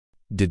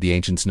Did the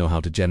ancients know how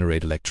to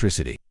generate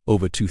electricity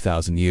over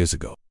 2,000 years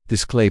ago?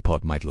 This clay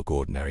pot might look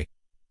ordinary,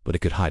 but it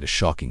could hide a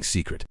shocking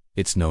secret.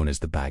 It's known as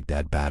the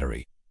Baghdad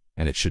Battery,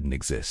 and it shouldn't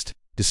exist.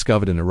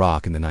 Discovered in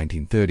Iraq in the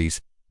 1930s,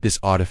 this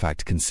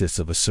artifact consists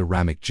of a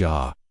ceramic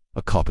jar,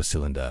 a copper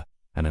cylinder,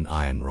 and an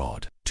iron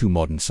rod. To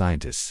modern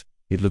scientists,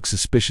 it looks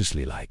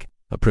suspiciously like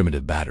a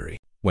primitive battery.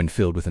 When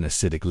filled with an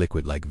acidic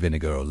liquid like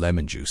vinegar or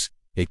lemon juice,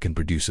 it can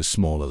produce a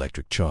small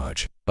electric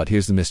charge. But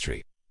here's the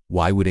mystery.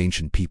 Why would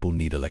ancient people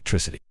need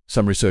electricity?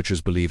 Some researchers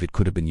believe it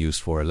could have been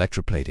used for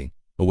electroplating,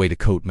 a way to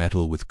coat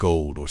metal with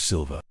gold or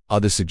silver.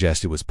 Others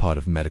suggest it was part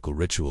of medical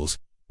rituals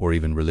or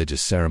even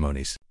religious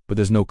ceremonies, but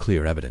there's no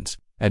clear evidence,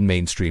 and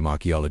mainstream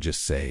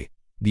archaeologists say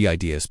the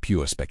idea is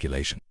pure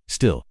speculation.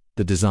 Still,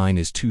 the design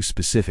is too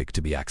specific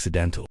to be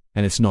accidental,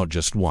 and it's not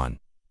just one.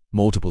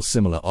 Multiple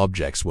similar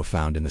objects were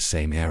found in the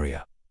same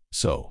area.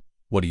 So,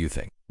 what do you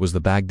think? Was the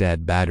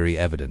Baghdad Battery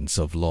evidence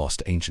of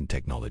lost ancient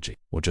technology,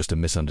 or just a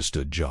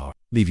misunderstood jar?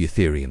 Leave your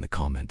theory in the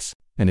comments.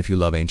 And if you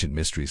love ancient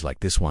mysteries like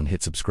this one,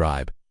 hit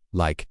subscribe,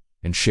 like,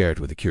 and share it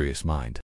with a curious mind.